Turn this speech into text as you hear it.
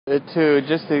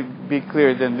Just to be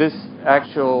clear, then this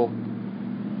actual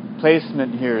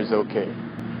placement here is okay,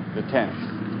 the tent,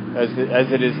 as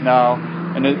it is now,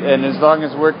 and as long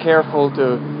as we're careful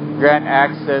to grant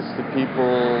access to people.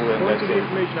 And according to the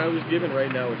information I was given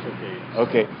right now, it's okay.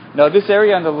 Okay. Now this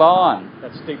area on the lawn.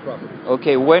 That's state property.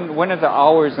 Okay. When are the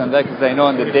hours on that? Because I know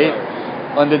on the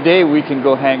day we can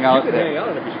go hang out there. there. You can hang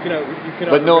out there, but you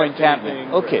cannot. But no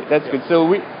encampment. Okay, that's good.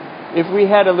 So if we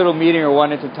had a little meeting or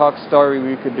wanted to talk story,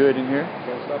 we could do it in here.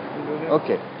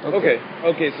 Okay.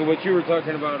 So what you were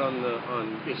talking about on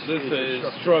this is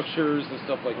structures and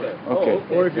stuff like that. Okay.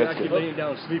 Or if you're actually laying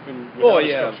down sleeping. Oh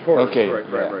yeah, of course. Okay. Right.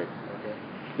 Okay.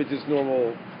 But just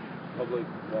normal public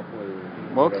walkway.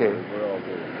 Okay. We're all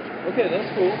good. Okay, that's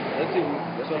cool.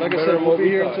 So like I said, we'll be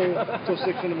here until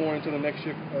 6 in the morning until the next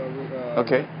shift.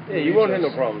 Okay. Yeah, you won't have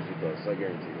no problems with us. I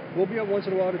guarantee that. We'll be up once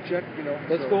in a while to check.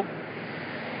 That's cool.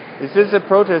 This is a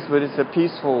protest, but it's a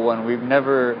peaceful one. We've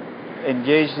never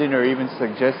engaged in or even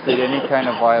suggested any kind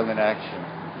of violent action.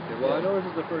 Okay, well, I know this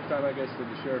is the first time, I guess, that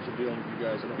the sheriffs are dealing with you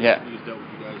guys. I don't Yeah. think he's dealt with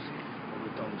you guys over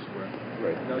at Thomas Square.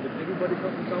 Right. Now, did anybody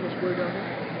come from Thomas Square down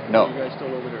here? No. Are you guys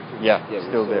still over there, too? Yeah,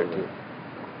 still there, too.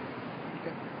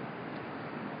 Okay.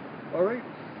 All right.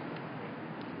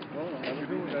 Well, have a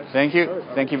good one, guys. Thank you.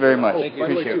 Thank you very much. By the way,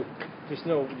 Appreciate it. just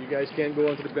know, you guys can't go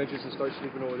onto the benches and start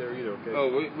sleeping over there either, okay?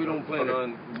 Oh, we don't plan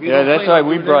on... Yeah, that's why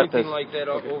we brought this. like that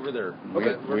over there.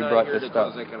 Okay. We're We not brought here this to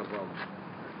cause stuff. that kind of problem.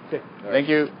 Okay. Thank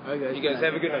you. All right, guys. You guys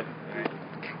have a good night.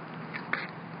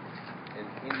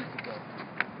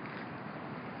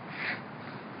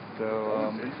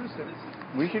 So,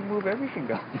 we should move everything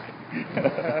down.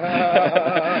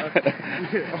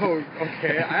 Oh,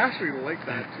 okay. I actually like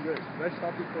that. Should I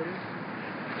stop recording?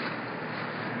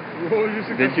 What was your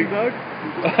suggestion, Doug?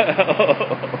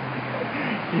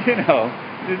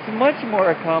 It's much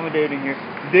more accommodating here.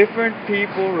 Different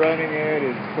people running it.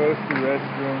 It's close to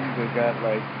restrooms. They've got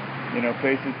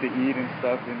places to eat and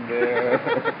stuff in there.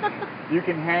 You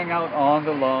can hang out on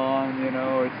the lawn.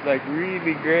 It's like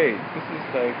really great. This is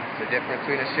like the difference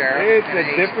between a sheriff it's and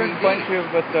a different bunch of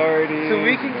authorities. So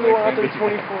we can go out there 24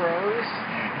 hours?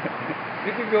 We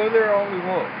can go there all we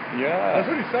want. Yeah. That's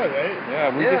what he said, right?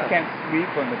 Yeah, we just can't sleep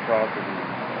on the property.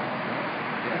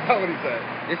 That's not what he said.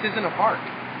 This isn't a park.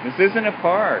 This isn't a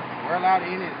park. We're allowed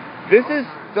in it. This is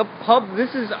the pub.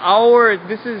 This is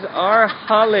our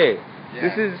halle. Yeah.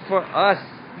 This is for us.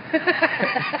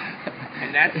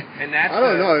 and that's I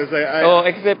don't know. It's like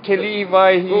except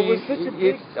Keliva,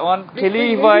 it's on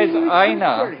Keliva's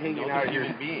Aina. hanging out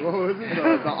human beings. What was it?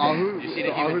 The Ahu? You see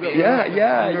the human Ahu being?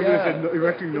 Yeah. Remember they said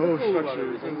erecting no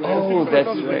structures. Oh, that's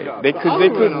right. They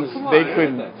couldn't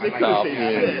stop.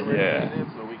 Yeah.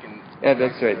 Yeah,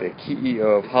 that's right. The key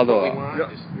of Halo.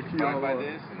 Just abide by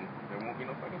this, and there won't be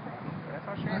no fucking problem. That's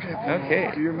how sheriff. Okay.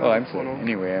 Oh, I'm sorry.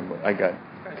 Anyway, I got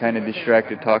kind of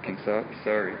distracted talking, so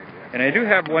sorry. And I do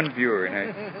have one viewer,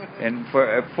 and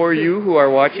for you who are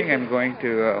watching, I'm going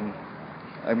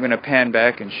to pan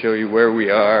back and show you where we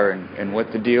are and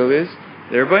what the deal is.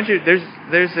 There are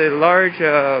there's a large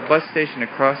bus station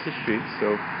across the street,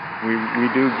 so we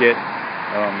do get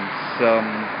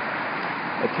some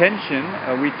attention.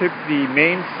 We took the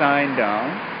main sign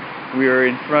down. We are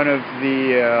in front of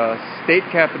the state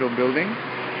capitol building,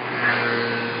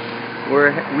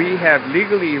 where we have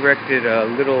legally erected a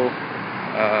little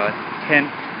tent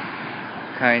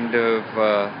kind of,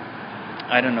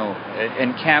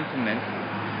 encampment,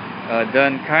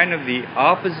 done kind of the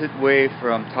opposite way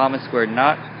from Thomas Square,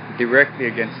 not directly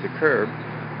against the curb,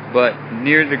 but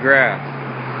near the grass.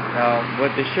 Now,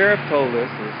 what the sheriff told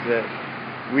us is that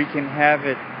we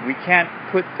can't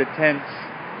put the tents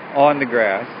on the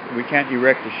grass, we can't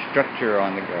erect a structure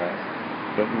on the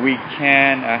grass, but we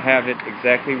can have it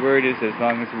exactly where it is as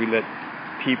long as we let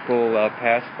people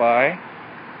pass by.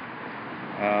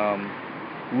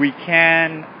 We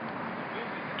can,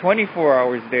 24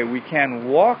 hours a day, we can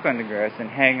walk on the grass and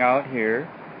hang out here,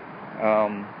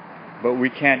 but we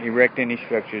can't erect any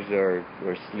structures or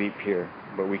sleep here,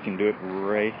 but we can do it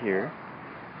right here.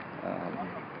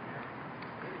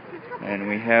 And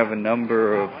we have a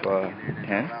number of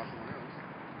tents.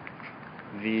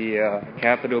 The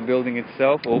Capitol building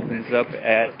itself opens up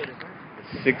at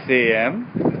 6 a.m.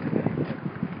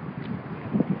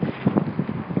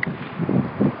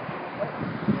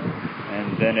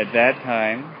 And then at that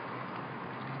time,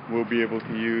 we'll be able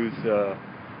to use the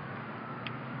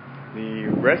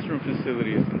restroom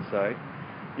facilities inside.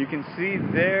 You can see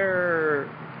there,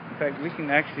 in fact, we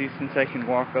can actually, since I can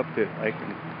walk up to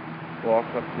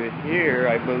it here.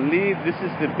 I believe this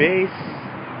is the base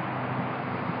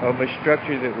of a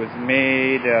structure that was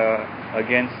made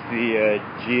against the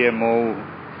GMO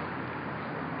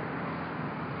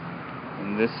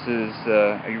And this is,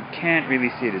 you can't really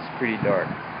see it, it's pretty dark.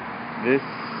 This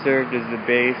served as the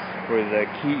base for the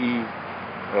ki'i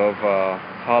of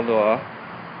Haloa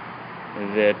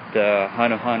that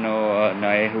Hano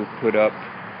Naehu put up.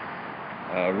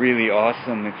 Really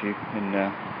awesome if you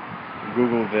can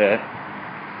Google that.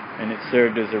 And it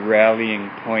served as a rallying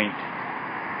point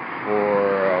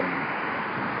for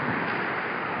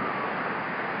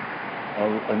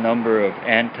a number of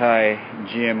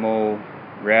anti-GMO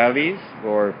rallies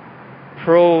or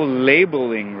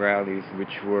pro-labeling rallies,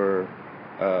 which were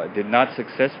did not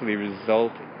successfully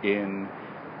result in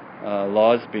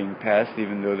laws being passed,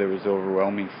 even though there was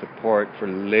overwhelming support for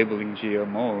labeling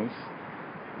GMOs.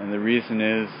 And the reason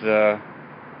is the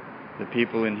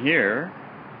people in here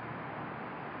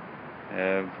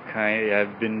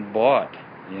have been bought,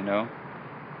 you know.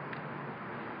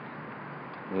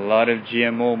 A lot of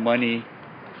GMO money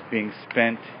being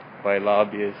spent by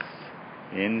lobbyists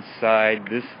inside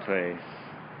this place.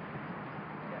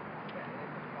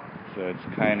 So it's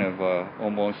kind of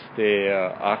almost a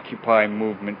Occupy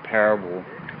movement parable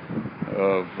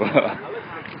of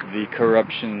the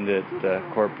corruption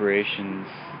that corporations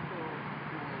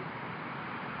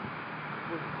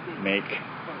make.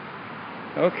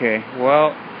 Okay,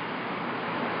 well,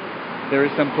 there were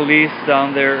some police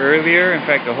down there earlier. In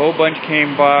fact, a whole bunch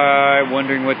came by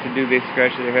wondering what to do. They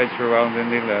scratched their heads for a while and then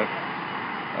they left.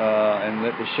 And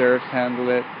let the sheriffs handle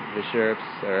it. The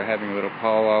sheriffs are having a little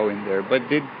powwow in there, but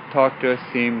did talk to us,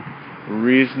 seem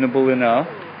reasonable enough.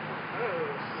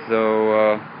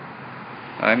 So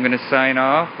I'm going to sign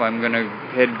off. I'm going to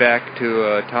head back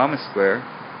to Thomas Square,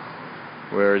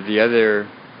 where the other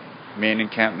main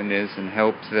encampment is, and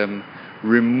help them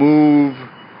remove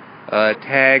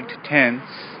tagged tents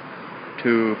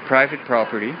to private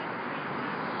property.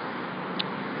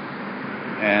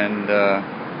 And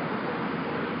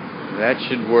that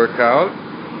should work out.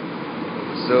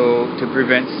 So to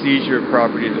prevent seizure of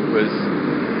property that was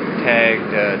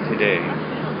tagged today.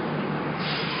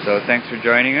 So thanks for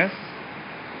joining us.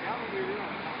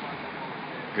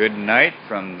 Good night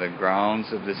from the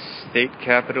grounds of the State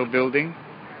Capitol building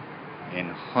in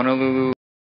Honolulu.